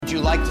would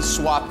you like to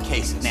swap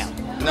cases? No. No.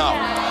 No, don't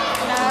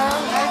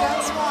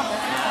swap it.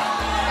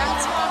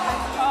 Don't swap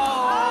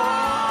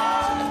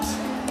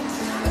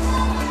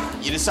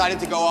it. You decided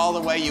to go all the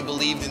way. You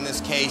believed in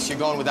this case. You're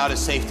going without a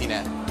safety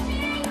net.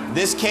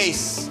 This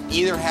case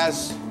either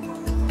has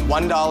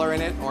 $1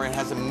 in it or it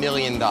has $1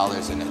 million in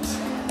it.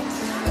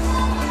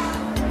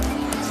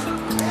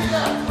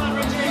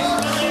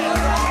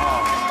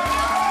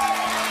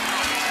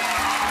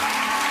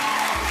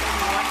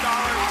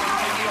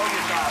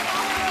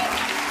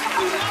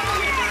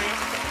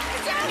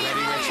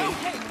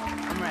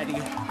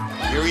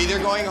 You're either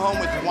going home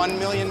with $1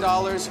 million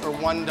or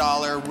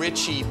 $1.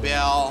 Richie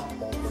Bell,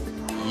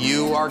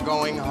 you are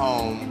going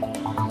home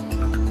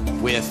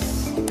with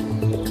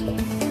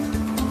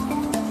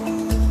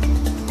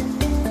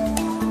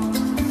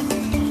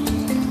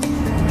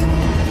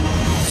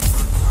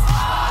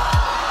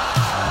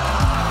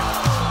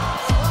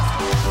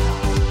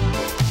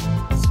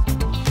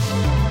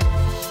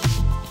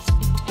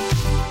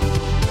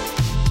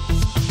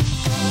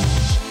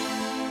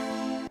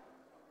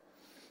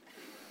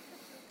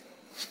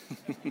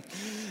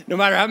No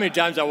matter how many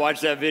times I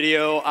watch that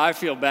video, I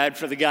feel bad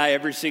for the guy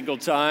every single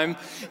time.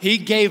 He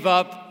gave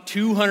up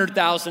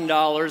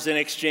 $200,000 in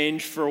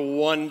exchange for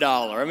 $1.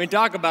 I mean,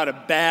 talk about a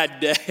bad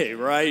day,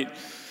 right?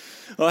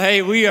 Well,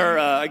 hey, we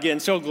are, again,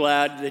 so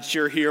glad that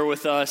you're here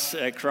with us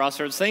at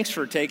Crossroads. Thanks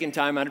for taking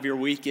time out of your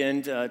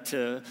weekend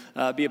to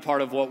be a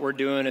part of what we're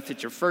doing. If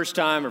it's your first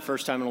time or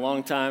first time in a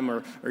long time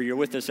or you're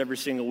with us every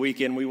single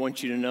weekend, we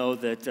want you to know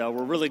that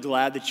we're really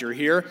glad that you're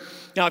here.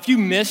 Now, if you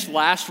missed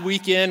last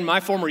weekend, my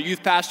former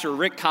youth pastor,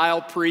 Rick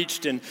Kyle,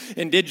 preached and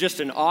did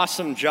just an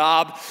awesome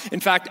job. In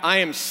fact, I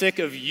am sick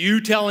of you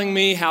telling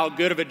me how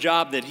good of a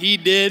job that he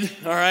did,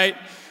 all right?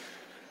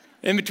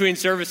 In between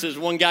services,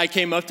 one guy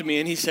came up to me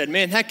and he said,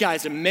 man, that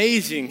guy's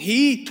amazing.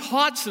 He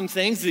taught some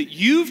things that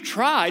you've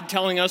tried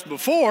telling us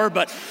before,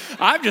 but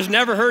I've just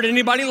never heard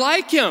anybody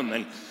like him.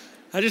 And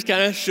I just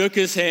kind of shook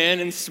his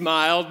hand and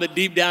smiled, but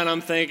deep down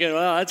I'm thinking,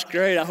 well, that's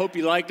great. I hope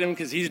you liked him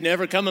because he's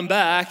never coming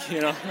back,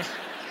 you know.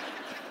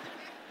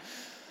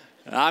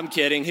 I'm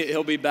kidding.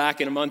 He'll be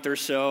back in a month or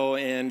so,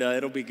 and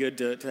it'll be good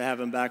to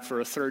have him back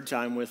for a third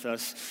time with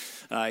us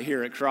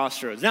here at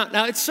Crossroads.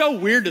 Now it's so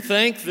weird to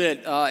think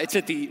that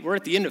we're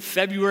at the end of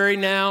February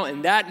now,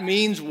 and that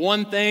means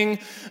one thing: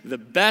 the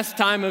best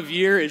time of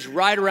year is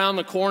right around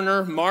the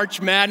corner.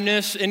 March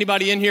Madness.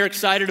 Anybody in here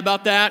excited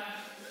about that?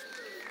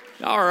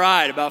 All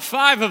right, about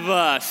 5 of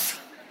us.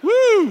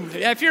 Woo!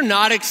 Yeah, if you're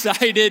not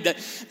excited, that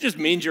just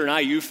means you're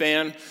an IU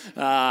fan.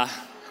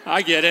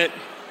 I get it.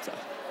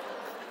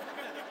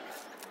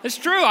 It's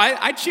true.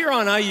 I cheer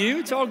on IU.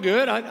 It's all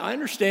good. I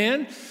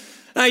understand.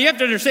 Now, you have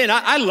to understand,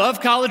 I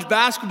love college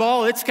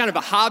basketball. It's kind of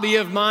a hobby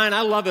of mine.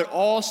 I love it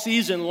all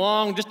season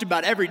long. Just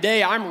about every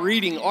day, I'm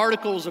reading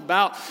articles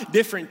about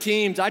different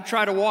teams. I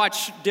try to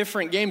watch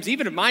different games,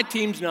 even if my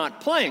team's not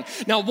playing.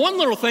 Now, one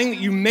little thing that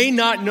you may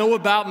not know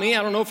about me,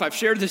 I don't know if I've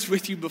shared this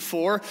with you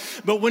before,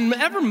 but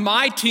whenever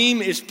my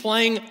team is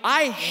playing,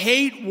 I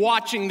hate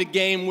watching the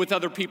game with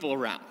other people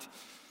around.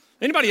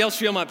 Anybody else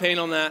feel my pain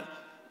on that?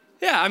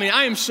 Yeah, I mean,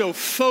 I am so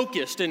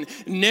focused and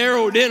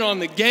narrowed in on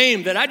the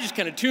game that I just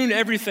kind of tune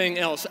everything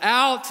else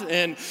out.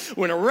 And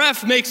when a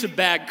ref makes a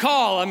bad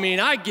call, I mean,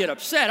 I get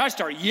upset. I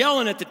start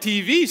yelling at the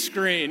TV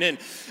screen. And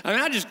I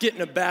mean, I just get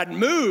in a bad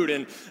mood.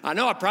 And I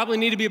know I probably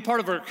need to be a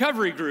part of a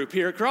recovery group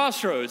here at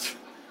Crossroads.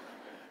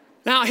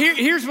 Now,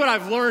 here's what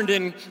I've learned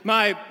in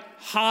my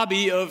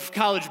hobby of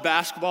college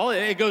basketball.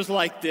 It goes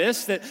like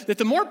this, that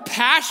the more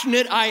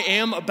passionate I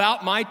am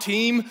about my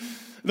team,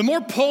 the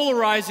more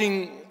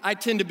polarizing I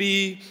tend to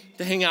be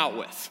to hang out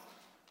with,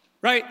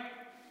 right?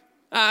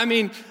 I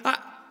mean,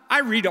 I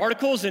read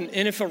articles, and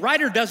if a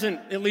writer doesn't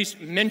at least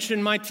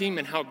mention my team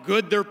and how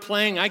good they're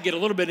playing, I get a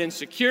little bit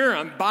insecure.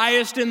 I'm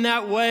biased in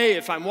that way.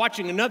 If I'm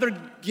watching another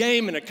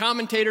game and a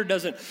commentator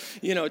doesn't,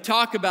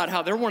 talk about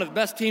how they're one of the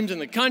best teams in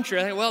the country,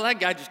 I think, well,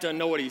 that guy just doesn't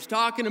know what he's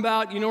talking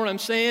about. You know what I'm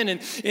saying?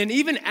 And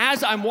even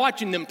as I'm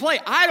watching them play,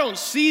 I don't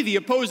see the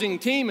opposing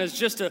team as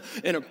just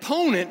an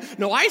opponent.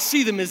 No, I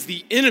see them as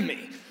the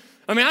enemy.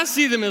 I mean, I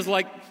see them as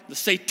like the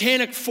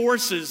satanic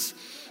forces,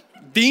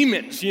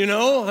 demons,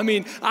 I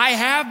mean, I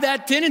have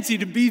that tendency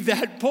to be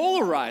that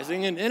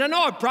polarizing, and I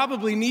know I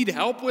probably need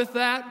help with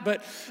that,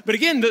 but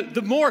again,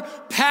 the more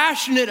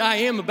passionate I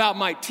am about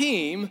my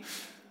team,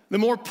 the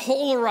more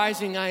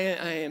polarizing I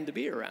am to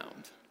be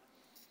around.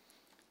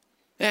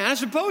 And I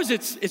suppose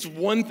it's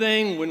one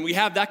thing when we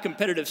have that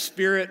competitive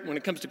spirit when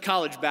it comes to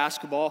college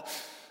basketball,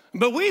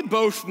 but we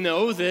both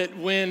know that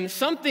when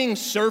something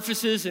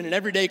surfaces in an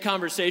everyday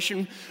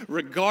conversation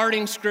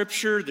regarding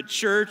Scripture, the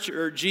church,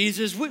 or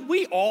Jesus,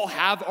 we all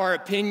have our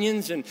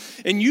opinions, and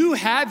you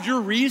have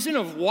your reason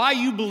of why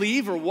you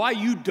believe or why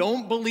you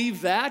don't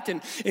believe that,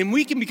 and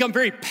we can become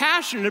very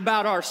passionate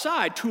about our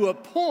side to a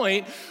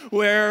point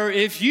where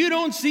if you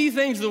don't see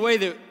things the way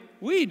that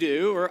we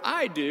do or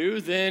I do,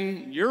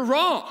 then you're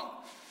wrong.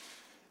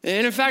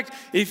 And in fact,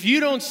 if you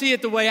don't see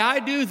it the way I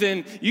do,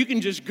 then you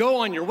can just go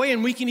on your way,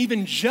 and we can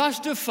even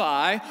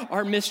justify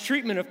our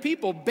mistreatment of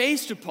people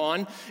based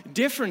upon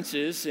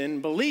differences in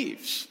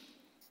beliefs.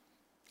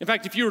 In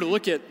fact, if you were to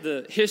look at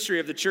the history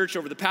of the church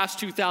over the past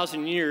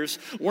 2,000 years,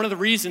 one of the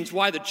reasons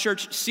why the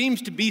church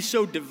seems to be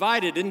so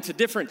divided into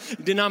different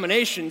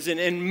denominations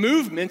and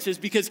movements is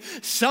because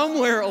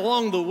somewhere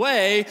along the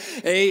way,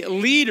 a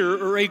leader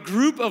or a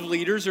group of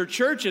leaders or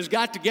churches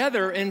got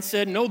together and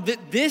said, no,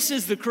 this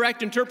is the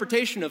correct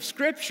interpretation of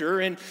Scripture.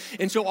 And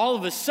so all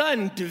of a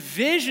sudden,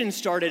 division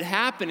started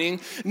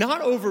happening,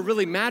 not over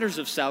really matters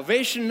of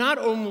salvation, not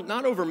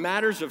over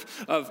matters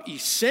of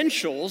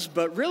essentials,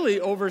 but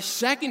really over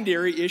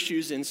secondary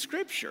issues in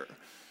Scripture.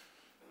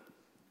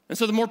 And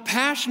so the more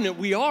passionate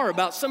we are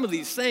about some of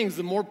these things,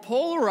 the more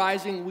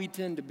polarizing we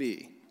tend to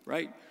be,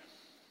 right?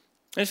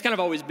 And it's kind of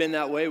always been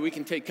that way. We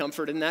can take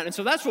comfort in that. And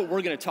so that's what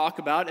we're going to talk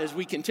about as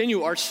we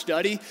continue our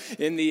study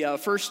in the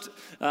First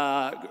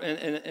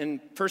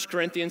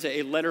Corinthians,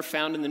 a letter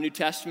found in the New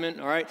Testament,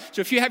 all right?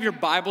 So if you have your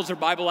Bibles or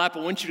Bible app, I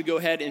want you to go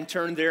ahead and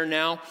turn there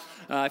now.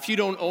 If you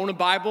don't own a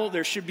Bible,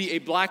 there should be a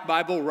black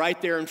Bible right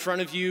there in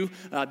front of you.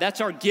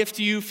 That's our gift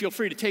to you. Feel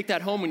free to take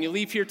that home when you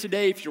leave here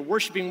today. If you're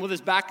worshiping with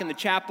us back in the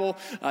chapel,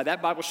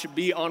 that Bible should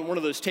be on one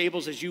of those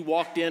tables as you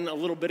walked in a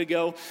little bit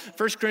ago.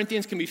 1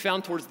 Corinthians can be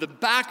found towards the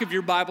back of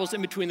your Bibles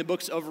in between the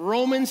books of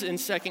Romans and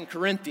 2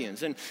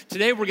 Corinthians. And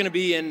today we're going to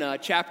be in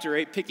chapter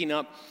 8, picking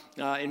up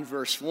in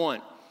verse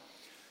 1.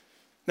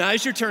 Now,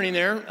 as you're turning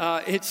there,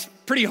 it's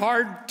pretty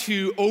hard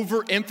to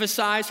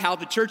overemphasize how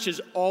the church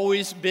has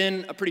always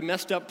been a pretty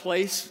messed up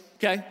place,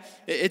 okay?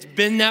 It's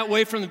been that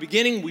way from the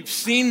beginning. We've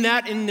seen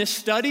that in this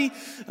study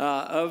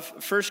of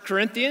 1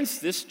 Corinthians.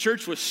 This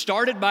church was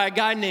started by a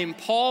guy named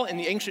Paul in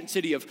the ancient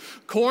city of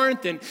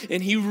Corinth,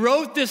 and he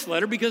wrote this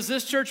letter because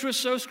this church was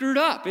so screwed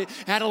up. It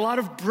had a lot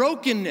of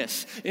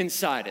brokenness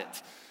inside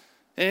it.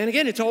 And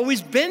again, it's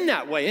always been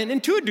that way.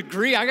 And to a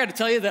degree, I got to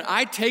tell you that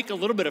I take a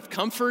little bit of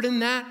comfort in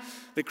that.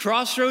 The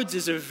Crossroads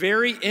is a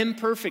very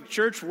imperfect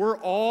church. We're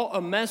all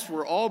a mess.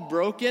 We're all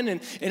broken.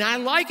 And I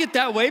like it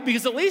that way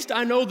because at least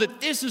I know that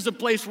this is a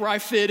place where I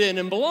fit in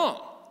and belong.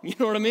 You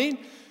know what I mean?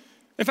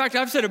 In fact,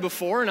 I've said it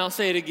before and I'll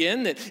say it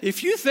again, that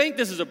if you think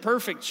this is a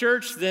perfect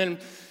church, then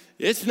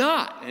it's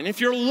not. And if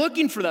you're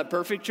looking for that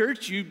perfect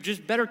church, you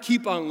just better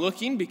keep on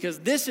looking because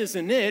this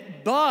isn't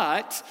it.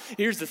 But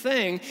here's the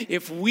thing.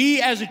 If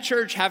we as a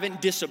church haven't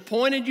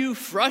disappointed you,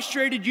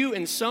 frustrated you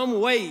in some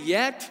way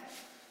yet,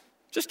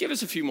 just give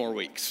us a few more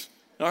weeks,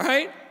 all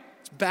right?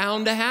 It's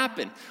bound to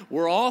happen.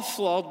 We're all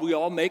flawed. We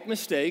all make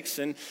mistakes,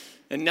 and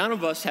none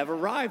of us have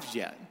arrived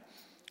yet.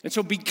 And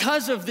so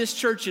because of this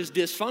church's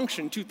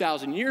dysfunction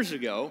 2,000 years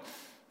ago,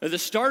 the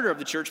starter of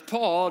the church,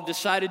 Paul,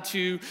 decided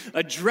to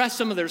address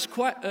some of their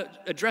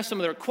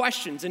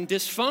questions and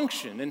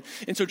dysfunction.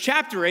 And so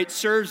chapter 8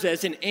 serves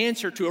as an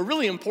answer to a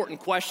really important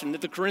question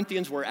that the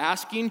Corinthians were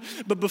asking.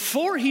 But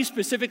before he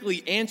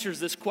specifically answers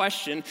this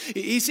question,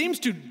 he seems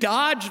to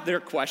dodge their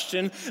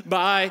question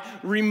by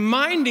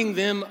reminding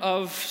them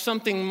of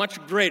something much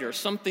greater,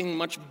 something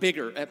much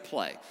bigger at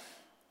play.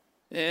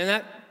 And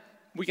that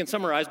we can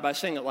summarize by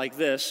saying it like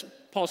this.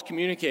 Paul's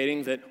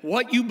communicating that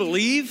what you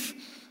believe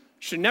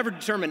should never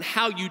determine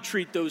how you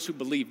treat those who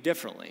believe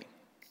differently.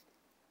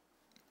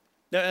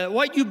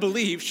 What you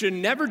believe should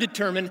never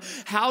determine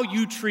how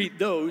you treat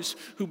those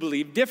who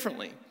believe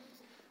differently.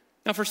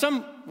 Now, for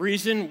some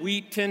reason,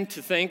 we tend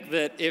to think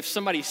that if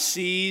somebody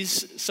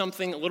sees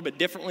something a little bit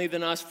differently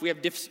than us, if we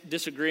have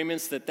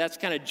disagreements, that's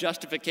kind of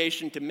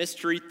justification to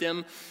mistreat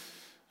them.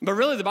 But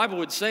really, the Bible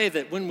would say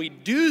that when we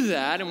do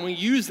that and we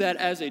use that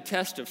as a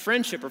test of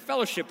friendship or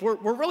fellowship,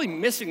 we're really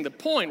missing the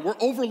point. We're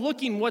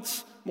overlooking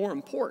what's more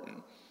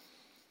important.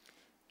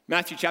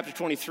 Matthew chapter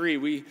 23,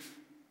 we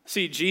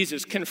see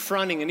Jesus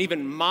confronting and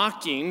even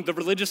mocking the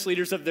religious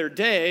leaders of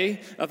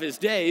his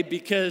day,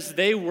 because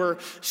they were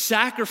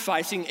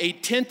sacrificing a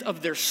tenth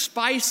of their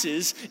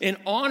spices in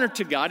honor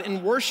to God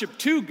and worship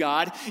to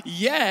God.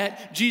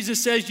 Yet,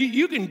 Jesus says,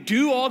 you can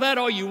do all that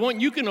all you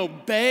want. You can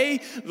obey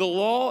the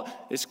law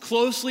as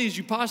closely as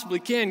you possibly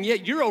can,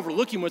 yet you're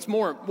overlooking what's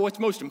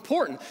most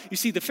important. You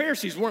see, the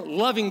Pharisees weren't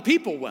loving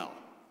people well.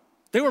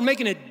 They were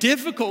making it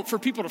difficult for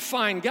people to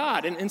find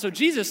God. And so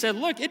Jesus said,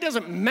 look, it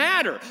doesn't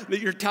matter that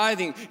you're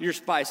tithing your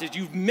spices.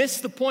 You've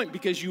missed the point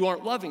because you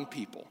aren't loving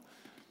people.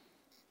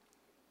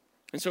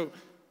 And so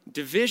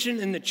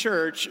division in the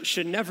church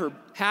should never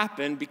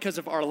happen because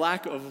of our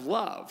lack of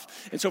love.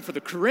 And so for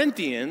the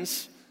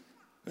Corinthians,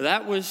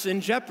 that was in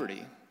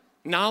jeopardy.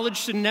 Knowledge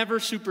should never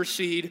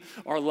supersede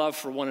our love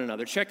for one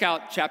another. Check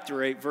out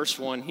chapter 8, verse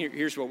 1.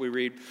 Here's what we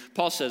read.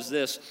 Paul says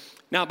this,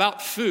 now about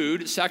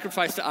food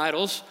sacrificed to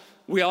idols,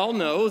 we all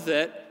know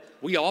that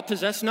we all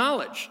possess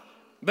knowledge.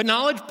 But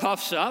knowledge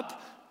puffs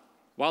up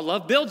while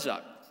love builds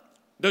up.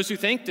 Those who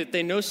think that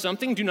they know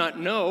something do not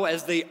know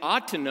as they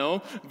ought to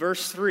know.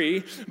 Verse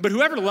 3, but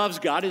whoever loves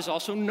God is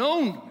also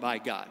known by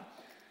God.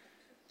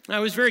 Now,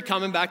 it was very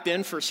common back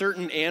then for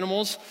certain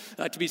animals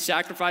to be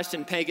sacrificed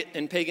in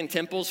pagan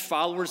temples.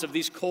 Followers of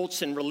these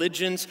cults and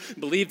religions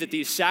believed that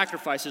these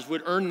sacrifices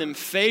would earn them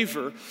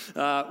favor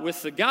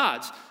with the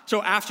gods.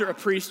 So after a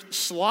priest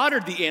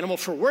slaughtered the animal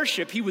for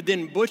worship, he would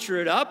then butcher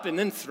it up and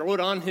then throw it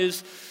on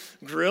his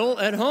grill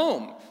at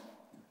home.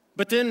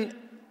 But then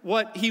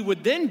what he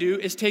would then do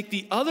is take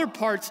the other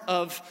parts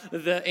of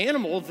the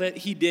animal that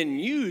he didn't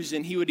use,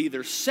 and he would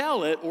either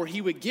sell it or he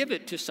would give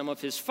it to some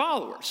of his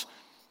followers.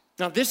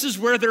 Now, this is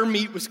where their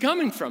meat was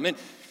coming from. And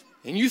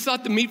you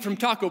thought the meat from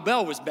Taco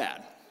Bell was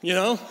bad, you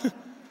know?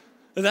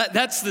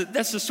 That's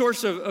the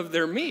source of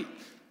their meat.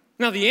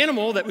 Now, the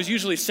animal that was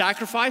usually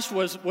sacrificed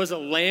was a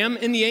lamb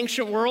in the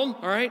ancient world,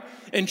 all right?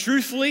 And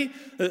truthfully,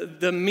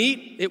 the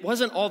meat, it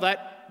wasn't all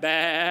that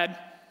bad.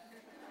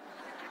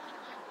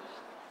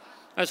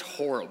 That's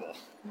horrible.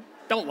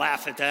 Don't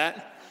laugh at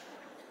that.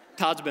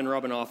 Todd's been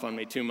rubbing off on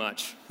me too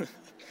much.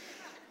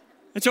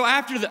 And so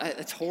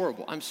it's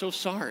horrible. I'm so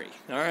sorry,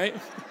 all right?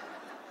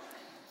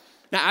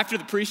 Now, after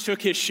the priest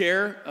took his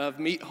share of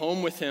meat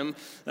home with him,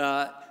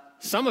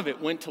 some of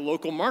it went to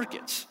local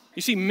markets.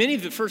 You see, many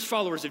of the first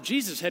followers of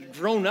Jesus had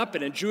grown up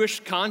in a Jewish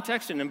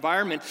context and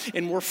environment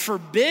and were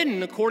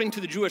forbidden, according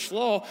to the Jewish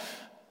law,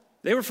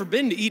 they were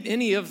forbidden to eat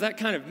any of that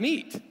kind of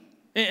meat.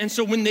 And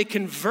so when they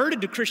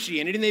converted to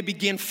Christianity and they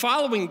began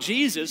following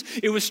Jesus,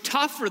 it was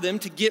tough for them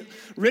to get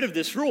rid of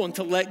this rule and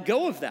to let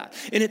go of that.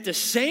 And at the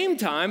same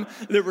time,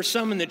 there were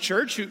some in the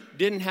church who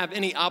didn't have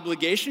any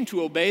obligation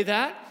to obey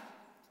that.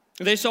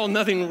 They saw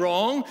nothing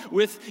wrong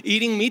with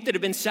eating meat that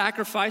had been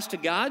sacrificed to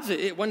gods.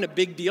 It wasn't a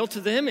big deal to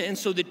them. And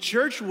so the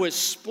church was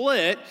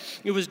split.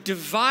 It was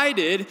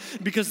divided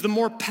because the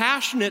more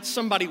passionate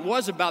somebody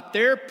was about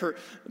their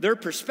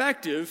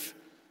perspective,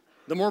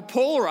 the more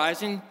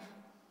polarizing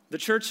the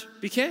church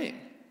became.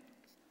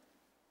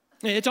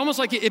 It's almost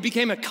like it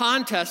became a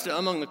contest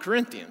among the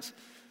Corinthians.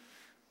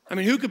 I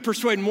mean, who could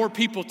persuade more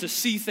people to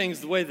see things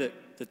the way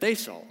that they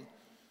saw them?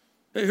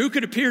 Who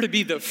could appear to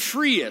be the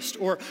freest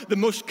or the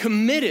most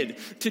committed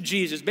to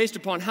Jesus based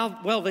upon how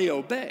well they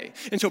obey?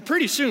 And so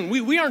pretty soon,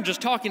 we aren't just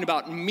talking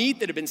about meat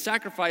that had been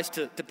sacrificed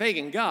to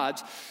pagan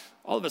gods.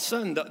 All of a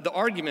sudden, the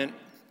argument,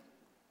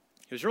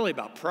 it was really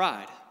about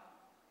pride.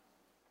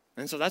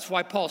 And so that's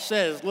why Paul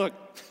says, look,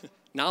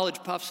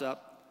 knowledge puffs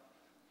up.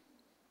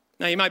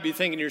 Now, you might be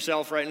thinking to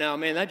yourself right now,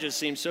 man, that just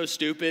seems so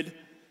stupid.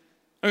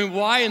 I mean,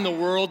 why in the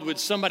world would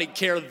somebody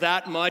care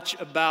that much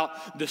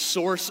about the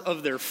source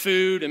of their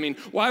food? I mean,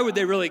 why would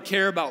they really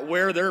care about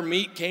where their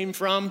meat came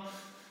from?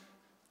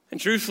 And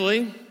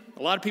truthfully,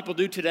 a lot of people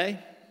do today.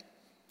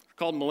 They're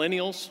called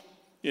millennials,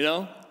 you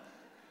know?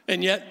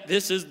 And yet,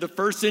 this is the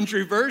first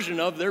century version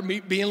of their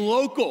meat being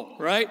local,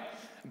 right?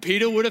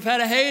 PETA would have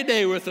had a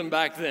heyday with them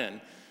back then.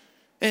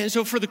 And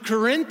so for the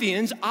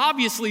Corinthians,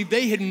 obviously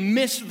they had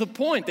missed the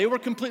point. They were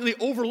completely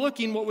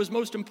overlooking what was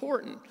most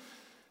important.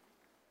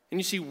 And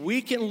you see,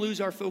 we can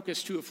lose our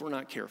focus too if we're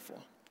not careful.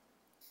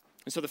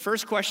 And so the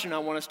first question I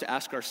want us to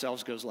ask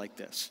ourselves goes like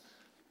this.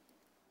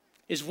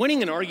 Is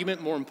winning an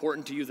argument more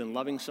important to you than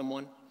loving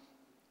someone?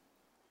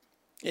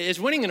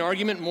 Is winning an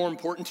argument more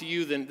important to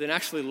you than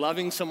actually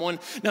loving someone?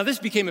 Now, this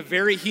became a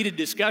very heated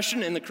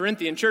discussion in the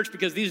Corinthian church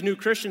because these new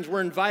Christians were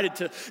invited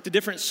to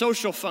different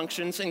social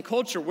functions and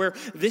culture where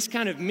this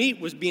kind of meat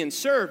was being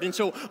served. And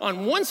so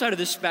on one side of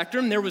the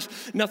spectrum, there was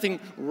nothing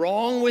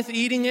wrong with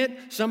eating it.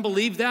 Some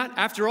believed that.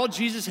 After all,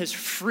 Jesus has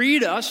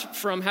freed us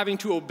from having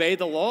to obey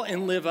the law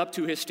and live up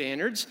to his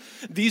standards.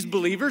 These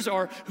believers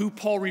are who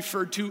Paul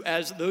referred to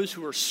as those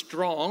who are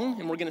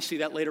strong, and we're going to see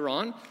that later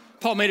on.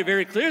 Paul made it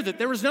very clear that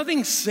there was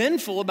nothing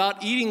sinful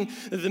about eating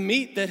the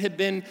meat that had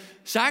been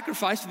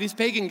sacrificed to these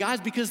pagan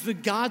gods because the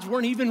gods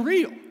weren't even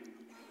real.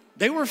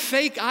 They were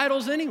fake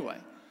idols anyway.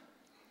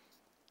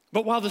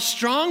 But while the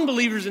strong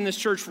believers in this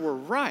church were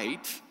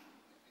right,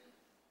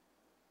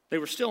 they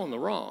were still in the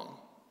wrong.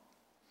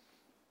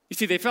 You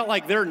see, they felt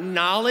like their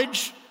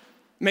knowledge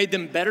made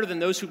them better than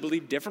those who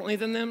believed differently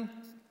than them.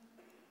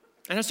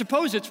 And I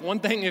suppose it's one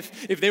thing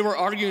if they were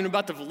arguing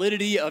about the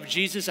validity of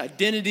Jesus'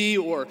 identity,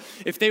 or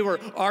if they were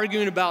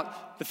arguing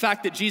about the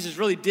fact that Jesus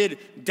really did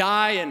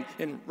die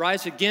and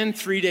rise again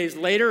 3 days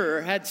later,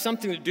 or had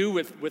something to do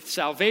with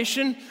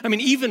salvation. I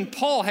mean, even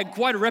Paul had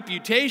quite a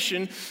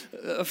reputation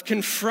of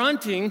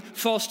confronting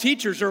false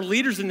teachers or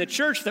leaders in the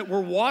church that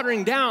were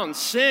watering down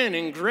sin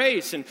and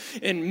grace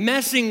and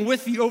messing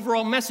with the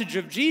overall message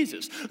of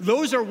Jesus.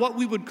 Those are what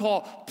we would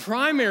call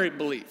primary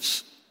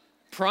beliefs.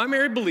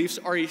 Primary beliefs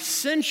are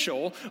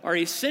essential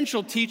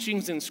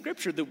teachings in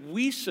Scripture that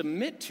we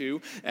submit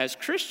to as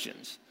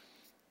Christians.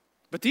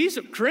 But these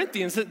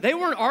Corinthians, they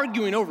weren't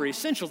arguing over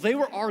essentials. They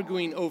were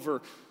arguing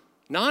over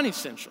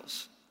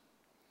non-essentials.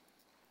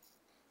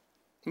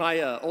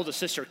 My oldest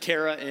sister,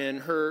 Kara, and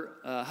her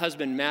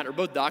husband, Matt, are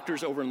both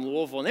doctors over in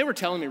Louisville, and they were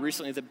telling me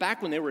recently that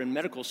back when they were in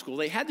medical school,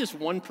 they had this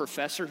one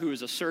professor who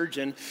was a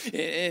surgeon,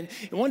 and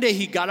one day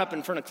he got up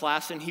in front of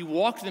class and he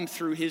walked them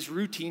through his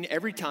routine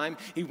every time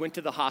he went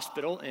to the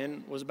hospital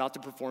and was about to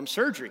perform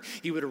surgery.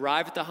 He would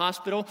arrive at the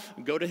hospital,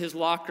 go to his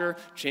locker,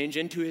 change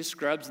into his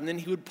scrubs, and then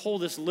he would pull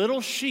this little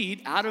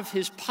sheet out of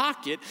his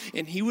pocket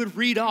and he would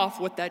read off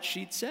what that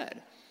sheet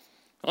said.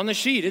 On the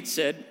sheet, it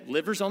said,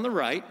 liver's on the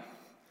right,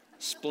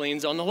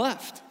 spleen's on the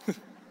left.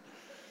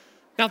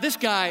 Now, this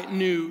guy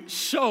knew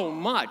so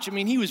much. I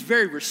mean, he was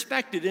very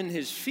respected in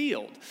his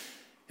field.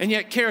 And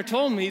yet, Kara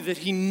told me that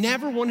he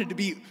never wanted to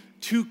be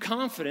too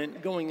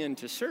confident going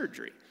into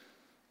surgery.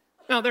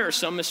 Now, there are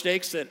some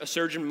mistakes that a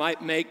surgeon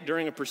might make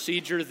during a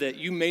procedure that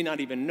you may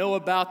not even know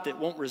about that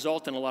won't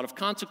result in a lot of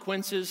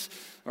consequences,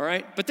 all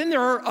right? But then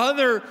there are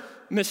other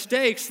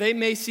mistakes. They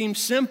may seem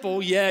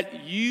simple,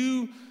 yet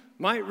you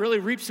might really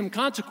reap some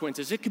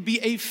consequences. It could be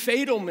a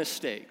fatal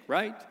mistake,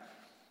 right?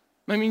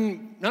 I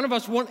mean, none of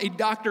us want a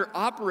doctor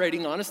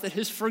operating on us that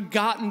has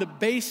forgotten the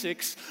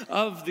basics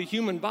of the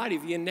human body,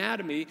 the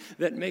anatomy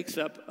that makes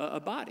up a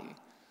body.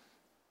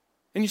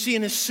 And you see,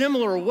 in a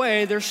similar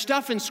way, there's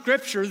stuff in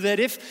Scripture that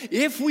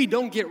if we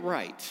don't get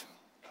right,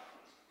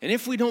 and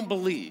if we don't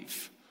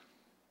believe,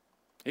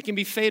 it can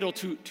be fatal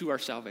to our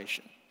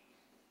salvation.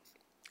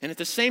 And at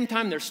the same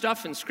time, there's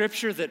stuff in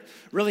Scripture that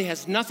really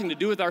has nothing to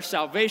do with our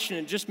salvation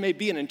and just may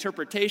be an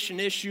interpretation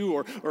issue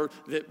or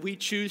that we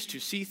choose to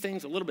see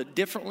things a little bit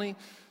differently.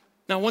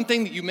 Now, one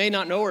thing that you may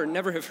not know or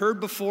never have heard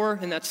before,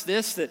 and that's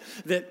this,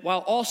 that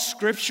while all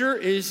Scripture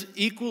is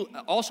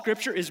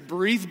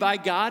breathed by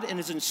God and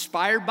is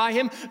inspired by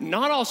Him,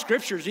 not all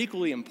Scripture is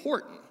equally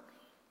important.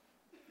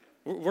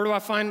 Where do I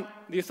find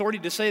the authority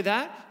to say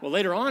that? Well,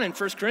 later on in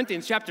 1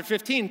 Corinthians chapter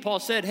 15, Paul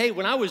said, hey,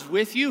 when I was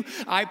with you,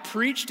 I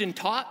preached and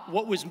taught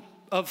what was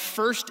of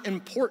first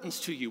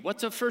importance to you.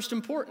 What's of first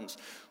importance?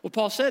 Well,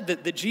 Paul said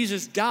that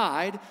Jesus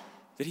died,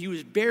 that he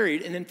was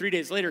buried, and then 3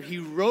 days later, he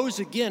rose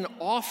again,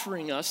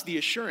 offering us the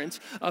assurance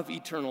of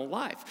eternal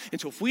life.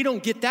 And so if we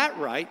don't get that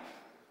right,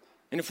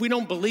 and if we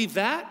don't believe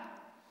that,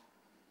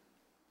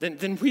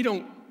 then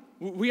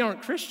we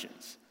aren't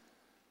Christians.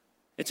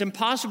 It's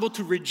impossible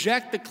to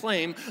reject the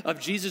claim of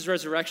Jesus'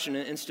 resurrection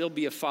and still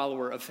be a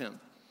follower of him.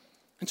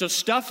 And so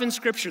stuff in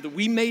Scripture that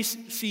we may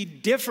see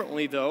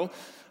differently, though,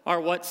 are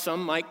what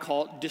some might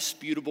call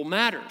disputable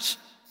matters.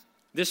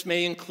 This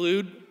may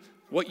include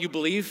what you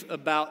believe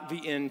about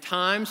the end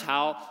times,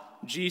 how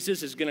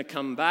Jesus is going to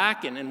come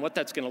back and what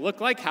that's going to look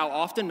like, how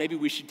often maybe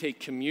we should take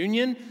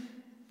communion.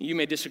 You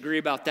may disagree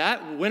about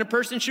that. When a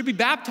person should be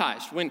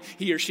baptized when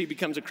he or she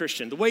becomes a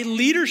Christian. The way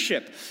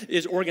leadership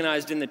is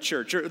organized in the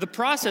church, or the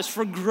process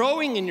for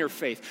growing in your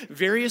faith,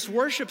 various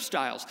worship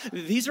styles.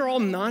 These are all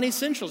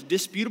non-essentials,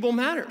 disputable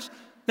matters.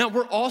 Now,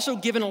 we're also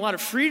given a lot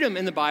of freedom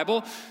in the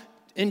Bible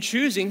in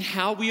choosing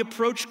how we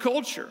approach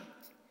culture.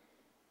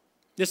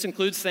 This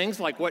includes things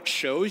like what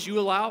shows you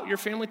allow your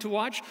family to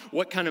watch,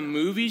 what kind of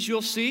movies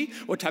you'll see,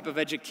 what type of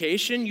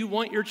education you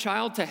want your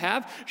child to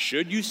have.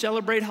 Should you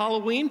celebrate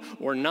Halloween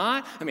or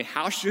not? I mean,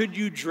 how should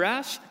you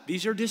dress?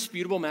 These are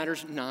disputable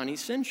matters,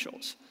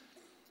 non-essentials.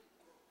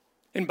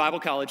 In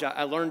Bible college,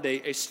 I learned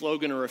a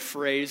slogan or a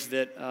phrase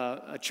that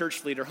a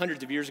church leader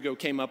hundreds of years ago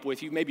came up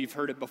with. Maybe you've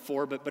heard it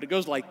before, but it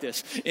goes like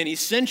this. In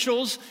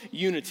essentials,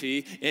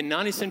 unity. In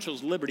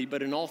non-essentials, liberty.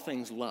 But in all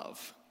things,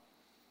 love.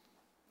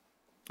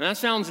 Now, that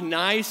sounds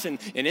nice and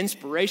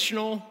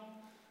inspirational,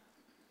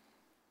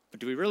 but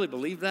do we really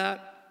believe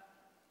that?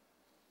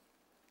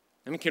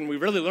 I mean, can we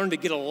really learn to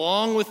get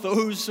along with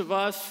those of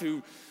us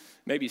who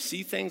maybe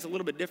see things a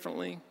little bit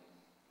differently?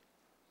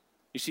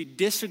 You see,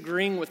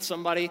 disagreeing with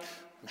somebody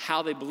on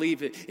how they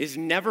believe it is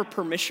never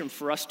permission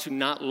for us to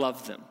not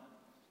love them.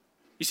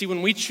 You see,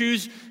 when we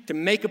choose to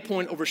make a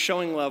point over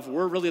showing love,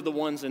 we're really the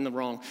ones in the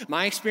wrong.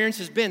 My experience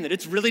has been that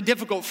it's really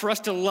difficult for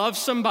us to love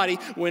somebody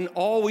when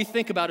all we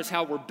think about is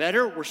how we're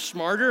better, we're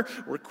smarter,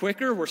 we're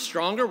quicker, we're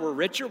stronger, we're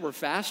richer, we're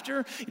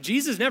faster.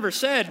 Jesus never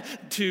said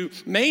to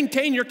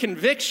maintain your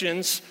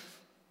convictions,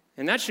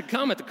 and that should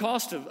come at the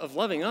cost of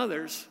loving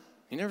others.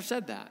 He never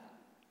said that.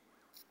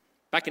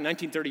 Back in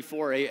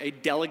 1934, a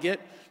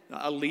delegate,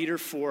 a leader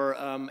for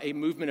a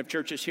movement of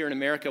churches here in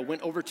America,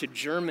 went over to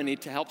Germany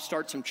to help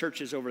start some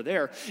churches over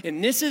there.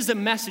 And this is the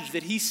message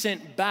that he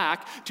sent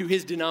back to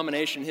his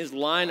denomination, his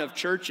line of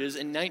churches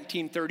in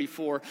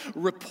 1934,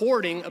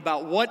 reporting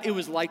about what it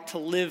was like to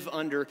live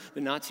under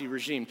the Nazi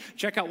regime.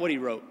 Check out what he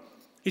wrote.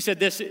 He said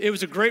this: it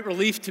was a great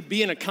relief to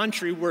be in a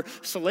country where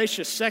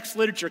salacious sex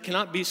literature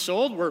cannot be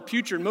sold, where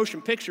putrid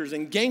motion pictures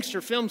and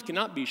gangster films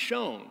cannot be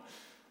shown.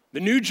 The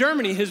new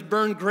Germany has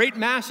burned great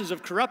masses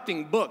of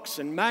corrupting books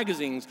and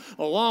magazines,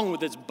 along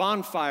with its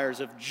bonfires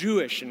of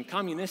Jewish and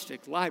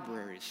communistic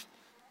libraries.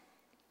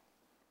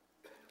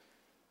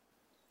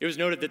 It was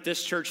noted that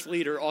this church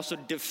leader also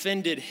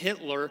defended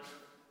Hitler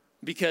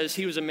because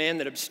he was a man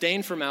that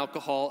abstained from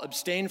alcohol,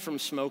 abstained from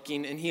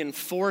smoking, and he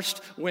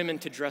enforced women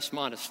to dress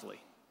modestly.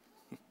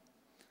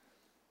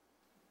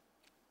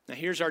 Now,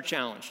 here's our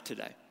challenge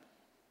today.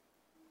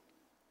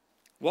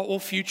 What will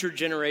future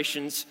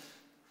generations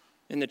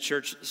in the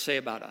church say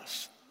about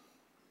us?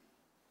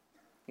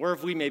 Where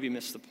have we maybe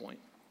missed the point?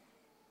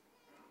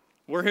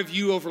 Where have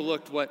you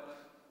overlooked what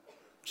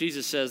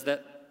Jesus says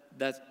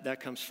that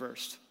comes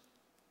first?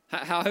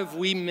 How have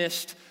we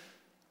missed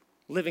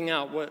living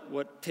out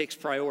what takes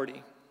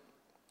priority?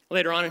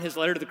 Later on in his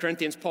letter to the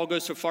Corinthians, Paul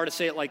goes so far to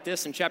say it like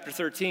this in chapter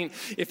 13,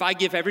 if I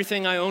give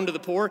everything I own to the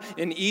poor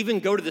and even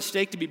go to the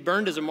stake to be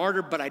burned as a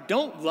martyr, but I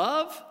don't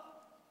love,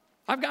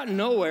 I've gotten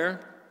nowhere.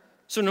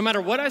 So no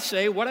matter what I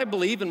say, what I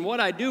believe, and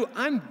what I do,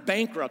 I'm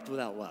bankrupt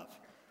without love.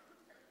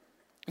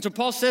 And so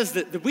Paul says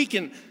that we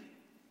can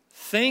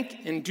think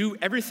and do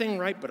everything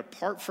right, but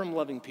apart from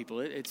loving people,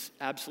 it's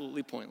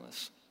absolutely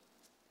pointless.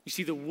 You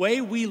see, the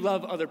way we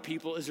love other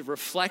people is a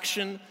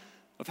reflection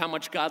of how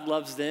much God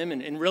loves them,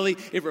 and really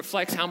it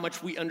reflects how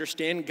much we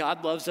understand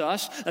God loves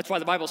us. That's why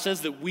the Bible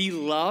says that we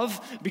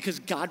love because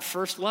God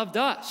first loved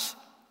us.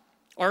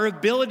 Our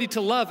ability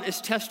to love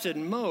is tested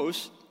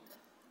most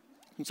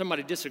when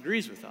somebody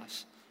disagrees with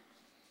us.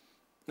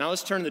 Now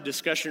let's turn the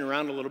discussion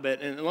around a little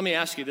bit, and let me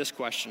ask you this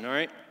question, all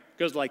right? It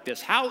goes like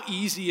this. How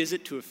easy is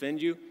it to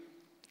offend you?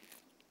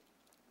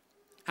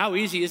 How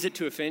easy is it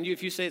to offend you?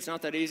 If you say it's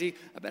not that easy,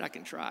 I bet I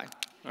can try,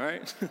 all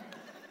right?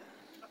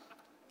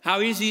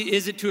 How easy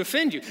is it to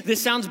offend you?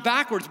 This sounds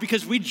backwards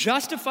because we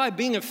justify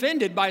being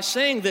offended by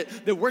saying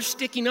that we're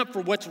sticking up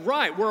for what's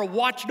right. We're a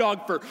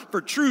watchdog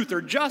for truth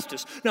or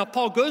justice. Now,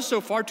 Paul goes so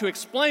far to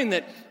explain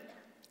that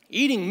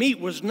eating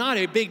meat was not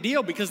a big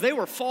deal because they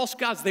were false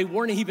gods. They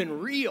weren't even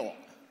real.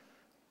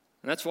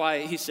 And that's why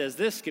he says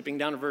this, skipping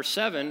down to verse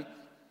 7,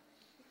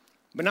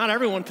 but not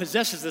everyone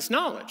possesses this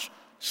knowledge.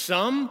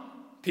 Some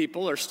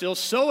people are still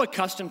so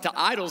accustomed to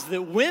idols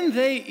that when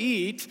they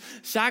eat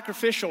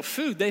sacrificial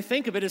food, they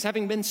think of it as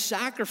having been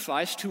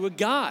sacrificed to a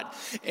god.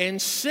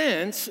 And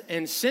since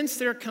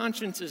their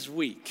conscience is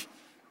weak,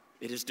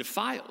 it is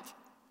defiled.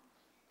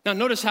 Now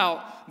notice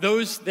how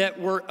those that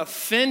were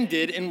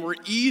offended and were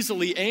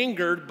easily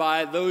angered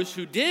by those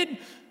who did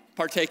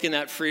partake in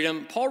that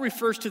freedom, Paul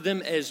refers to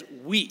them as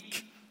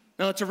weak.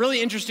 Now, it's a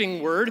really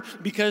interesting word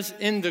because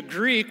in the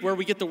Greek, where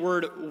we get the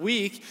word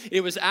weak, it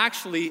was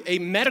actually a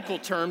medical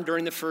term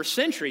during the first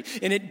century,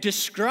 and it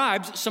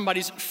describes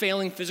somebody's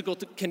failing physical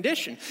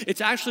condition.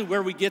 It's actually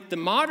where we get the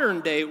modern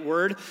day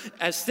word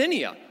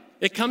asthenia.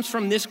 It comes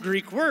from this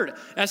Greek word.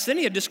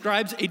 Asthenia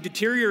describes a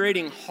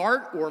deteriorating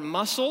heart or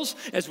muscles,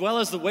 as well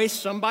as the way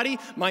somebody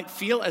might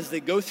feel as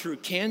they go through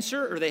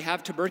cancer or they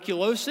have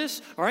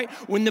tuberculosis. All right,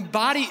 when the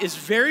body is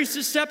very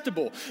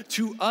susceptible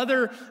to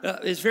other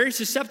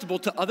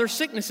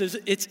sicknesses,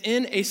 it's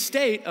in a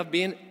state of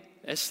being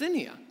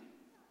asthenia.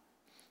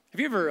 Have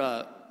you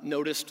ever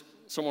noticed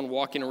someone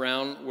walking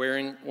around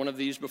wearing one of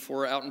these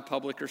before out in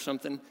public or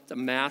something? It's a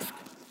mask.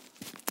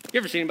 You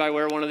ever seen anybody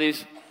wear one of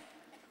these?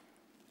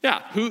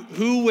 Yeah,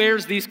 who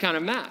wears these kind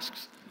of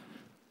masks?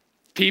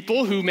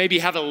 People who maybe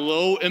have a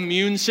low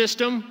immune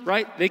system,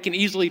 right? They can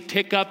easily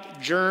pick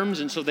up germs,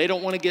 and so they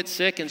don't want to get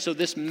sick. And so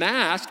this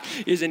mask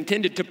is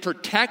intended to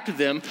protect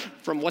them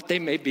from what they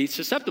may be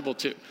susceptible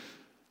to.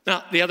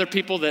 Now, the other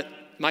people that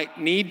might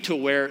need to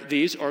wear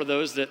these are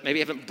those that maybe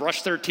haven't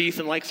brushed their teeth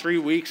in like 3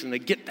 weeks, and they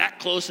get that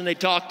close and they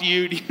talk to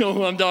you. Do you know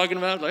who I'm talking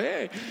about? Like,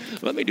 hey,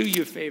 let me do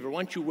you a favor. Why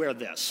don't you wear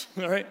this,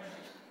 all right?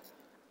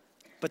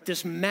 But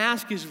this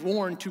mask is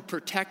worn to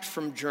protect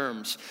from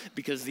germs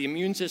because the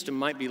immune system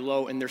might be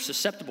low and they're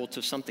susceptible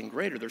to something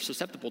greater. They're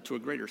susceptible to a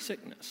greater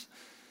sickness.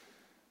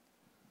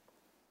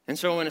 And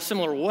so in a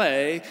similar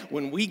way,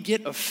 when we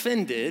get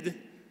offended,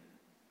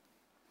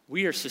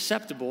 we are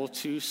susceptible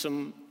to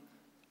some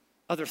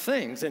other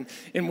things. And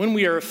when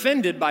we are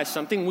offended by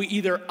something, we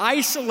either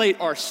isolate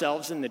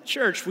ourselves in the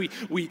church,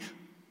 we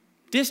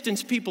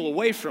distance people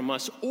away from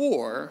us,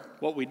 or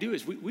what we do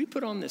is we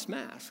put on this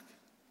mask,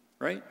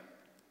 right?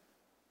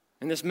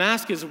 And this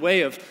mask is a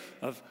way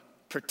of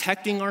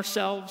protecting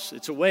ourselves.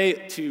 It's a way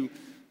to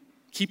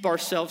keep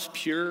ourselves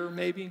pure,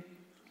 maybe.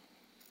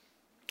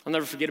 I'll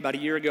never forget, about a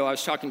year ago, I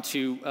was talking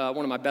to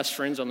one of my best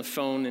friends on the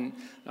phone, and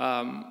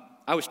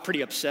I was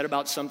pretty upset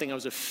about something. I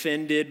was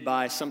offended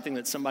by something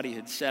that somebody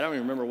had said. I don't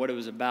even remember what it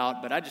was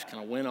about, but I just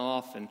kind of went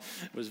off and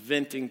was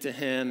venting to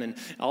him, and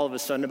all of a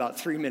sudden, about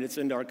 3 minutes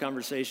into our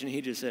conversation,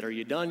 he just said, "Are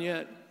you done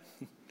yet?"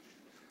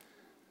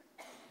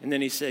 And then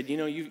he said, "You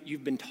know,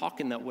 you've been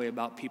talking that way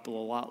about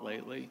people a lot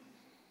lately."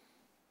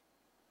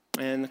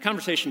 And the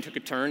conversation took a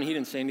turn. He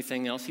didn't say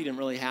anything else. He didn't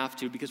really have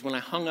to, because when I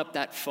hung up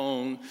that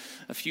phone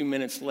a few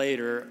minutes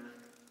later,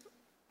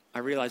 I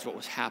realized what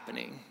was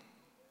happening.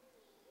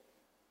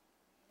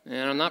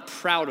 And I'm not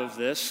proud of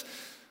this,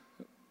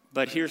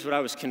 but here's what I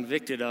was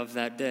convicted of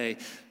that day.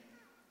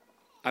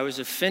 I was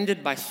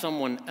offended by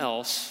someone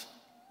else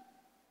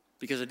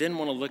because I didn't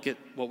want to look at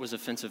what was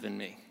offensive in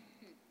me.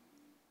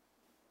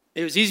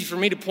 It was easy for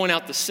me to point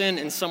out the sin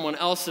in someone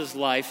else's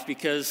life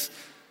because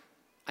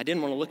I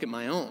didn't want to look at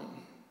my own.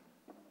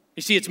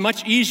 You see, it's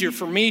much easier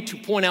for me to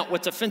point out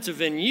what's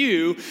offensive in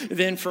you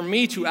than for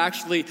me to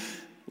actually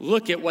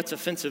look at what's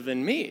offensive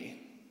in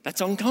me. That's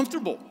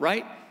uncomfortable,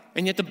 right?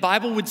 And yet the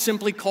Bible would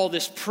simply call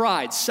this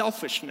pride,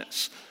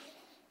 selfishness.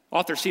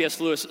 Author C.S.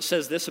 Lewis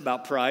says this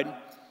about pride.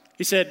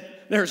 He said,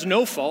 there's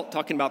no fault,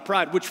 talking about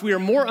pride, which we are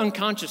more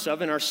unconscious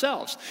of in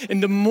ourselves.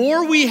 And the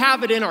more we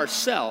have it in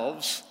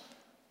ourselves,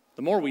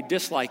 the more we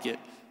dislike it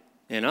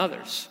in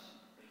others.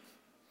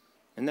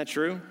 Isn't that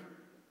true?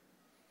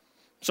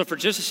 So for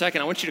just a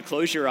second, I want you to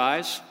close your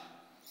eyes.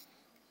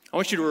 I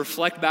want you to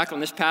reflect back on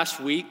this past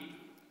week.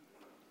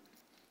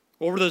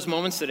 What were those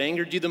moments that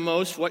angered you the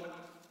most? What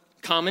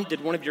comment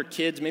did one of your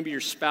kids, maybe your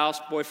spouse,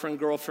 boyfriend,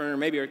 girlfriend, or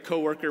maybe a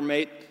coworker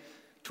mate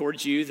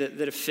towards you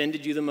that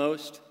offended you the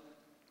most?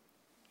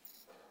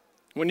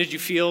 When did you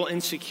feel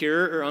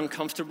insecure or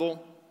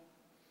uncomfortable?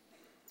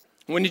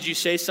 When did you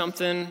say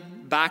something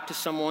back to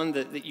someone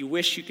that you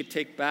wish you could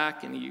take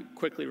back and you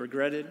quickly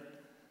regretted?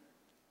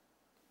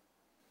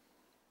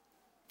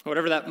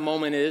 Whatever that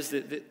moment is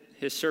that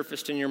has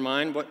surfaced in your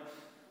mind,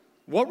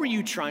 what were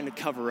you trying to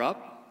cover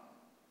up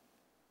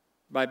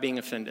by being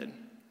offended?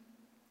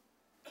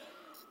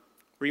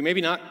 Were you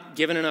maybe not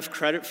given enough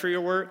credit for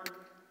your work?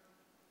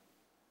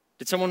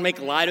 Did someone make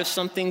light of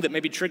something that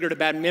maybe triggered a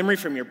bad memory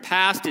from your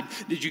past?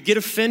 Did you get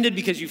offended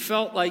because you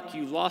felt like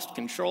you lost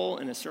control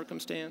in a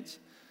circumstance?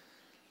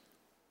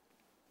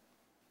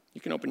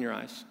 You can open your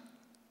eyes.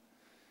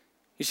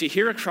 You see,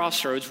 here at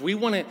Crossroads, we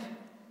want to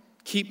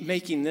keep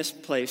making this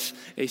place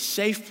a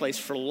safe place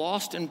for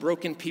lost and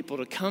broken people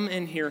to come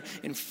in here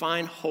and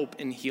find hope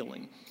and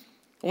healing.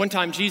 One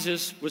time,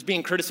 Jesus was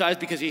being criticized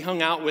because he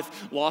hung out with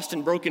lost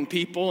and broken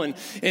people,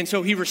 and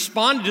so he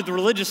responded to the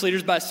religious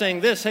leaders by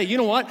saying this, hey, you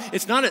know what?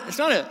 It's not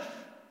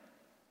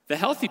the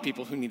healthy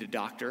people who need a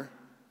doctor,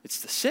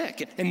 it's the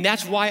sick, and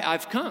that's why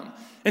I've come.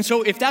 And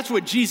so if that's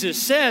what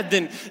Jesus said,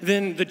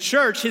 then the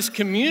church, his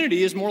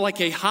community, is more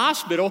like a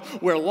hospital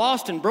where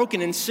lost and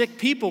broken and sick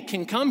people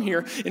can come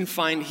here and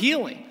find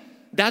healing.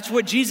 That's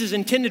what Jesus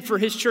intended for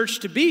his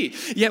church to be.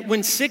 Yet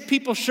when sick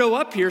people show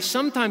up here,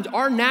 sometimes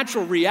our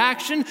natural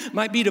reaction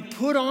might be to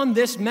put on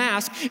this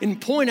mask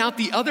and point out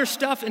the other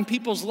stuff in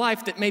people's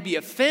life that maybe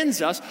offends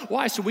us.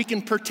 Why? So we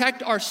can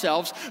protect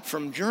ourselves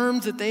from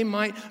germs that they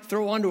might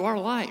throw onto our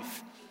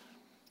life.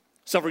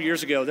 Several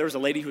years ago, there was a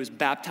lady who was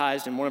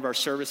baptized in one of our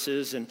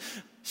services, and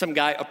some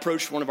guy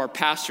approached one of our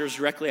pastors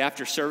directly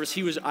after service.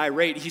 He was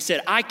irate. He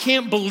said, I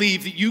can't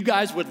believe that you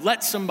guys would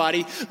let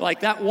somebody like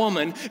that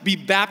woman be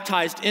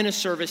baptized in a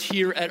service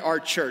here at our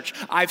church.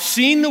 I've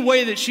seen the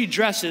way that she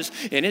dresses,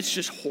 and it's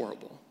just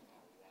horrible.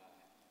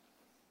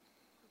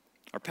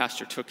 Our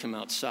pastor took him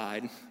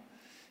outside,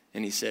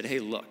 and he said, hey,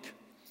 look,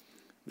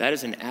 that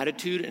is an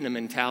attitude and a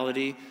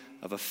mentality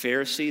of a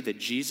Pharisee that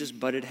Jesus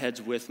butted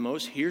heads with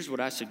most. Here's what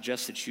I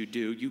suggest that you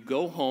do. You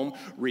go home,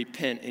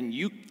 repent, and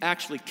you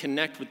actually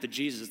connect with the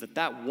Jesus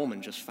that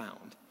woman just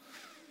found.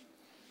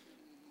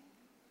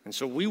 And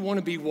so we want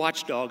to be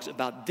watchdogs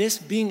about this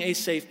being a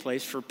safe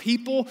place for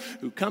people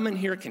who come in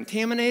here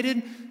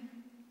contaminated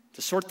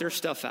to sort their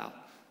stuff out.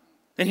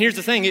 And here's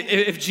the thing,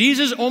 if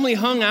Jesus only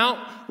hung out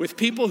with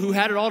people who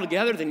had it all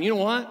together, then you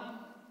know what?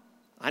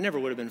 I never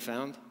would have been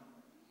found.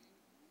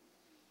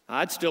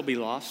 I'd still be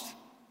lost.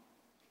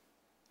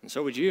 And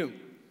so would you.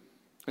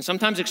 And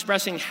sometimes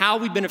expressing how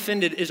we've been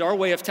offended is our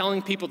way of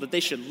telling people that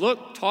they should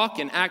look, talk,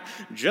 and act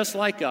just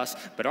like us.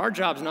 But our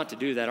job is not to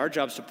do that. Our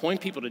job is to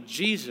point people to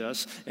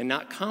Jesus and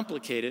not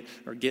complicate it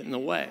or get in the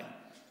way.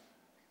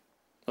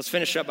 Let's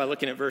finish up by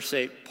looking at verse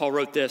 8. Paul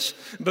wrote this,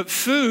 but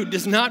food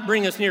does not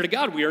bring us near to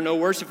God. We are no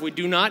worse if we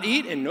do not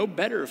eat and no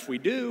better if we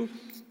do.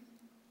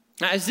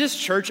 Now, as this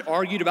church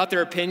argued about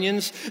their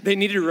opinions, they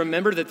needed to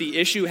remember that the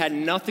issue had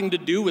nothing to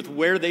do with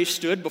where they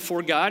stood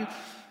before God.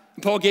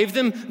 Paul gave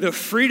them the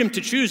freedom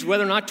to choose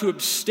whether or not to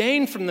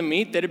abstain from the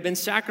meat that had been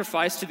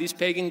sacrificed to these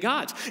pagan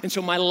gods. And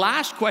so my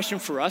last question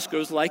for us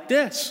goes like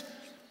this.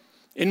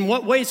 In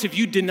what ways have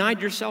you denied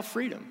yourself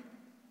freedom?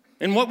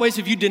 In what ways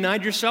have you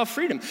denied yourself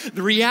freedom?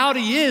 The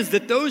reality is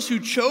that those who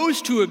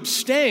chose to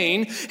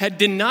abstain had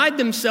denied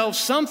themselves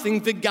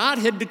something that God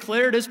had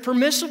declared as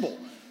permissible.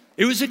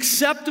 It was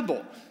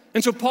acceptable.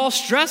 And so Paul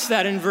stressed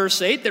that in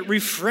verse 8, that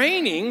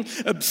refraining,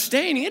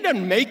 abstaining, it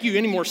doesn't make you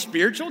any more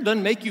spiritual, it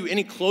doesn't make you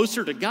any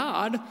closer to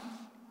God.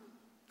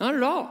 Not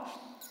at all.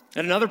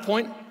 At another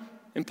point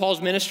in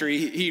Paul's ministry,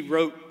 he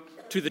wrote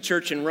to the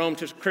church in Rome,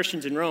 to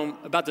Christians in Rome,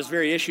 about this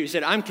very issue. He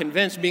said, I'm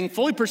convinced, being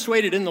fully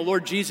persuaded in the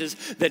Lord Jesus,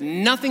 that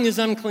nothing is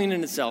unclean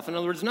in itself. In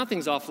other words,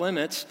 nothing's off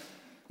limits.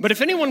 But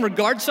if anyone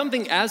regards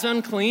something as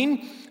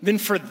unclean, then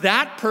for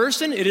that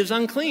person it is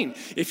unclean.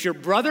 If your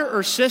brother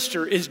or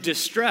sister is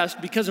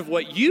distressed because of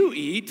what you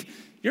eat,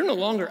 you're no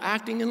longer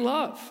acting in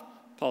love,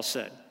 Paul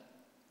said.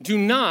 Do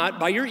not,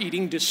 by your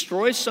eating,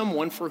 destroy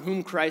someone for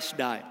whom Christ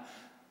died.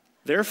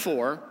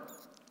 Therefore,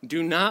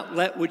 do not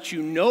let what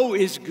you know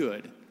is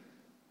good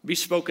be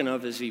spoken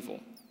of as evil.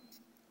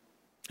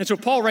 And so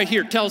Paul right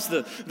here tells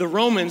the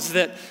Romans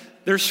that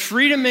there's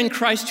freedom in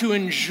Christ to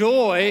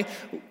enjoy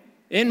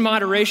in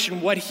moderation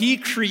what he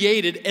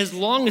created, as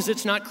long as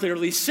it's not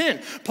clearly sin.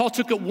 Paul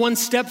took it one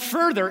step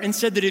further and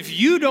said that if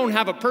you don't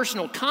have a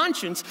personal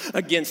conscience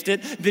against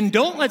it, then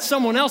don't let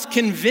someone else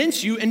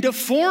convince you into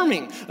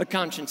forming a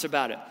conscience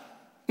about it.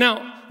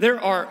 Now, there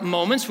are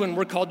moments when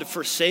we're called to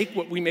forsake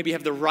what we maybe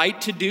have the right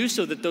to do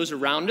so that those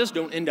around us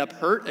don't end up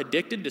hurt,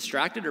 addicted,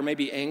 distracted, or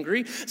maybe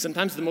angry.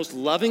 Sometimes the most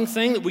loving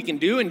thing that we can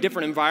do in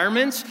different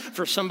environments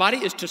for somebody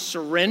is to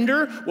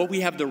surrender what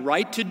we have the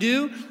right to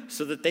do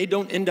so that they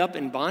don't end up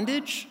in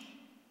bondage.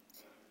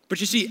 But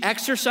you see,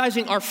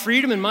 exercising our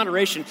freedom in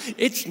moderation,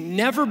 it's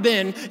never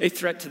been a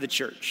threat to the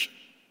church.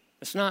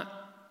 It's not.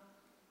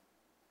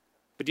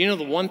 But do you know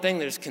the one thing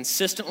that has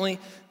consistently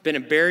been a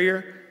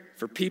barrier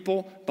for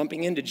people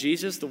bumping into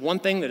Jesus, the one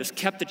thing that has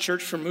kept the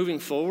church from moving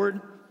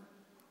forward?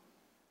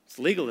 It's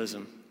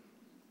legalism.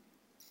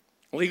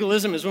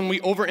 Legalism is when we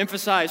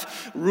overemphasize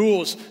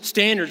rules,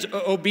 standards,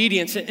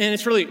 obedience, and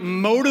it's really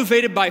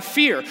motivated by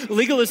fear.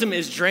 Legalism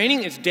is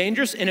draining, it's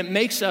dangerous, and it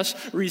makes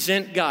us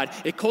resent God.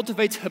 It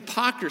cultivates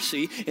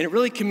hypocrisy, and it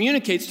really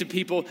communicates to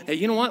people, hey,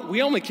 you know what?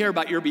 We only care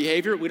about your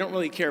behavior. We don't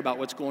really care about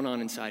what's going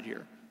on inside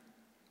here.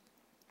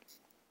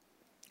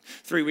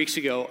 3 weeks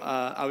ago,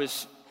 I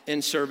was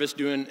in service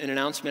doing an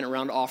announcement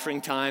around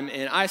offering time,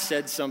 and I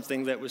said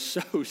something that was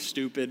so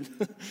stupid.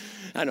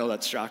 I know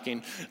that's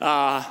shocking.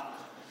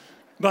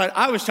 But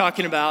I was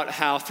talking about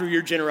how through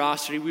your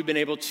generosity, we've been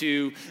able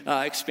to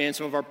expand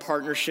some of our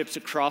partnerships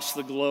across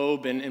the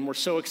globe, and we're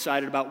so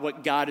excited about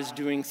what God is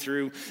doing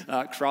through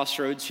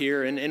Crossroads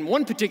here. And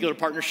one particular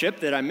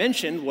partnership that I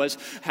mentioned was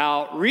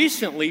how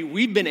recently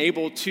we've been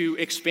able to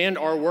expand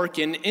our work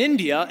in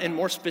India, and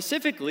more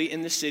specifically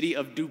in the city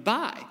of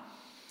Dubai.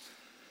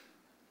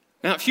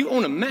 Now, if you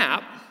own a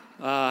map,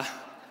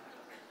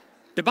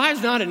 Dubai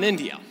is not in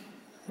India,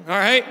 all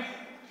right?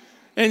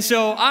 And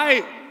so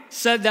I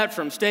said that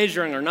from stage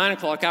during our 9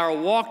 o'clock hour,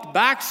 walked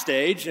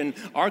backstage, and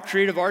our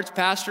creative arts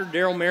pastor,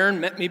 Daryl Marin,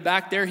 met me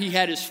back there. He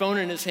had his phone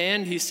in his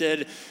hand. He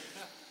said,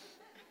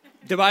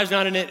 Dubai is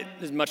not in India.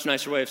 This is a much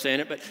nicer way of saying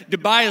it, but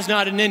Dubai is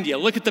not in India.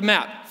 Look at the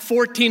map,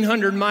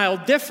 1,400-mile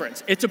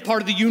difference. It's a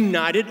part of the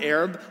United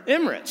Arab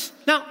Emirates.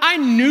 Now, I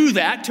knew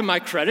that, to my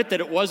credit, that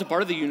it was a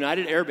part of the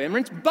United Arab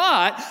Emirates,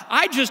 but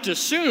I just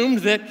assumed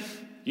that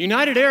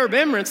United Arab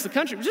Emirates, the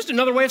country, was just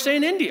another way of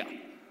saying India.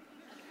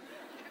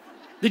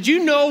 Did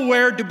you know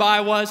where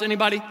Dubai was,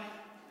 anybody?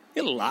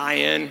 You're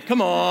lying,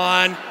 come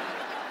on.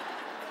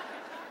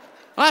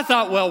 I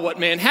thought, well, what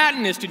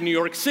Manhattan is to New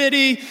York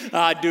City,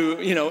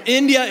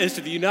 India is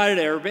to the United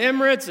Arab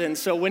Emirates. And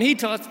so when he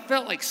talked, I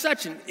felt like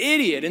such an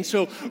idiot. And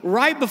so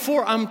right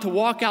before I'm to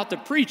walk out to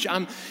preach,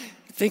 I'm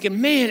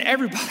thinking, man,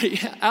 everybody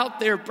out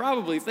there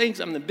probably thinks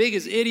I'm the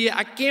biggest idiot.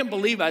 I can't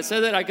believe I said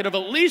that. I could have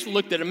at least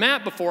looked at a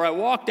map before I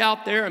walked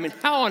out there. I mean,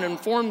 how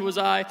uninformed was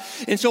I?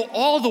 And so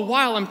all the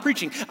while I'm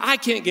preaching, I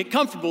can't get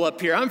comfortable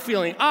up here. I'm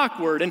feeling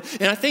awkward. And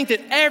I think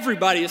that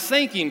everybody is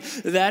thinking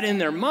that in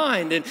their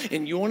mind.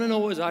 And you want to know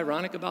what was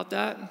ironic about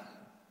that?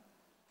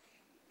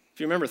 If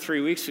you remember 3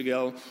 weeks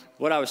ago,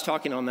 what I was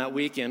talking on that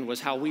weekend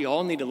was how we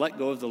all need to let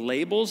go of the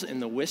labels and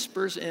the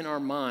whispers in our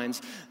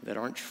minds that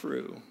aren't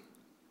true.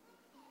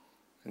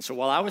 And so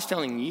while I was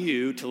telling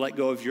you to let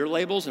go of your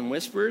labels and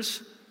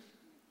whispers,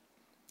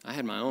 I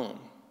had my own.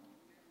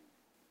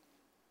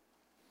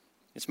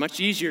 It's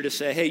much easier to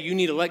say, hey, you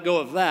need to let go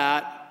of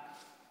that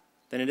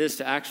than it is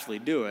to actually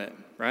do it,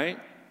 right?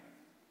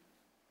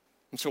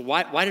 And so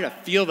why did I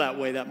feel that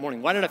way that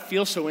morning? Why did I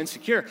feel so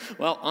insecure?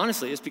 Well,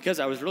 honestly, it's because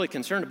I was really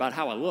concerned about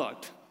how I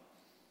looked.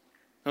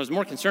 I was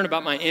more concerned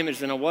about my image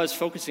than I was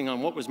focusing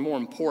on what was more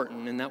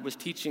important, and that was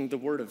teaching the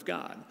Word of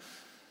God.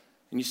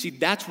 And you see,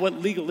 that's what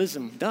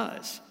legalism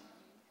does,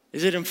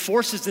 is it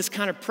enforces this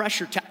kind of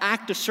pressure to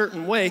act a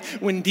certain way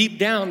when deep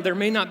down there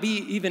may not be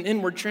even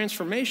inward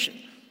transformation.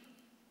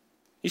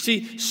 You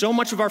see, so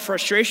much of our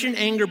frustration,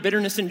 anger,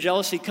 bitterness, and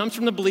jealousy comes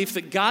from the belief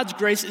that God's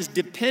grace is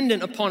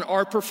dependent upon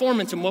our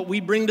performance and what we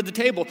bring to the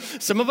table.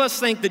 Some of us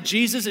think that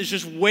Jesus is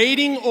just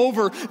waiting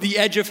over the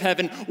edge of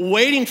heaven,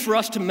 waiting for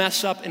us to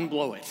mess up and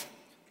blow it.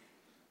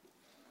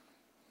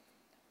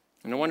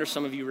 And no wonder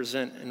some of you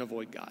resent and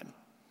avoid God.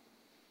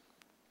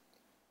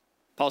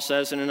 Paul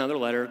says in another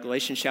letter,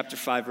 Galatians chapter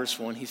 5, verse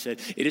 1, he said,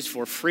 it is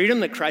for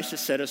freedom that Christ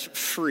has set us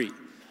free.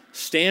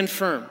 Stand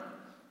firm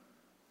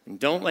and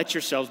don't let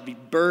yourselves be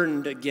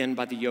burdened again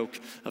by the yoke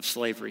of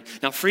slavery.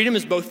 Now, freedom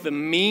is both the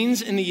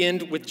means and the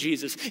end with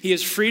Jesus. He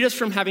has freed us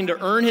from having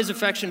to earn his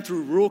affection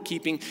through rule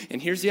keeping.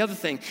 And here's the other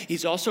thing.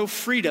 He's also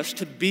freed us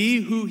to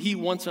be who he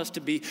wants us to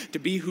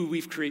be who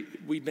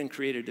we've been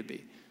created to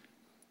be.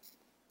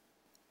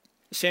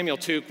 Samuel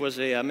Tuke was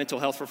a mental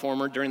health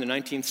reformer during the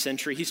 19th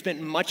century. He spent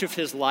much of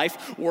his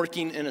life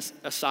working in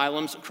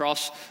asylums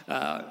across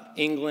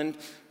England.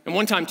 And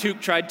one time,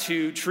 Tuke tried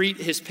to treat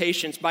his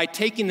patients by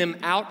taking them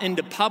out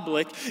into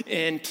public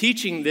and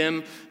teaching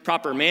them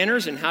proper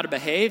manners and how to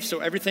behave. So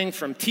everything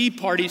from tea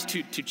parties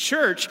to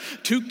church,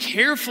 Tuke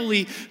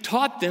carefully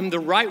taught them the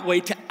right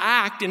way to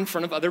act in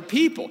front of other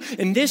people.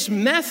 And this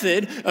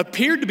method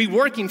appeared to be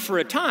working for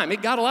a time.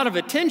 It got a lot of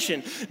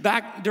attention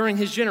back during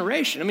his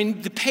generation. I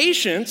mean, the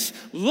patients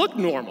looked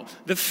normal.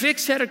 The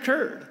fix had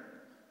occurred.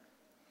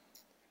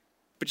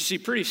 But you see,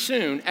 pretty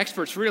soon,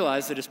 experts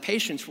realized that his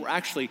patients were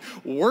actually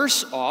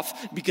worse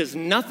off because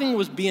nothing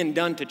was being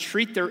done to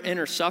treat their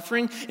inner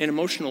suffering and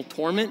emotional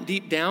torment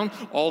deep down,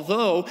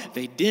 although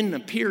they didn't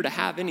appear to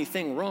have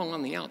anything wrong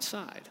on the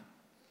outside.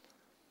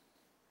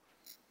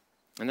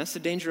 And that's the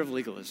danger of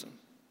legalism.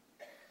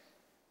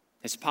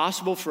 It's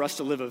possible for us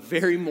to live a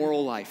very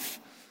moral life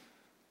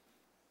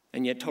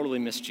and yet totally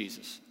miss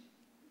Jesus.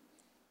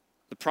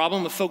 The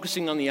problem of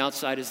focusing on the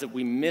outside is that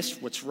we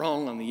miss what's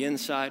wrong on the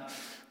inside.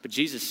 But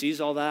Jesus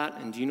sees all that,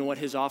 and do you know what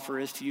his offer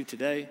is to you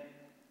today?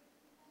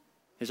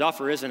 His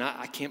offer isn't,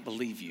 I can't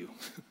believe you.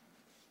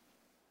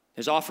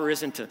 His offer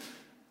isn't to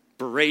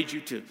berate you,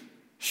 to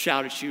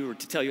shout at you, or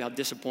to tell you how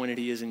disappointed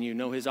he is in you.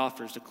 No, his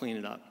offer is to clean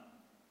it up,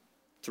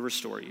 to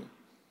restore you.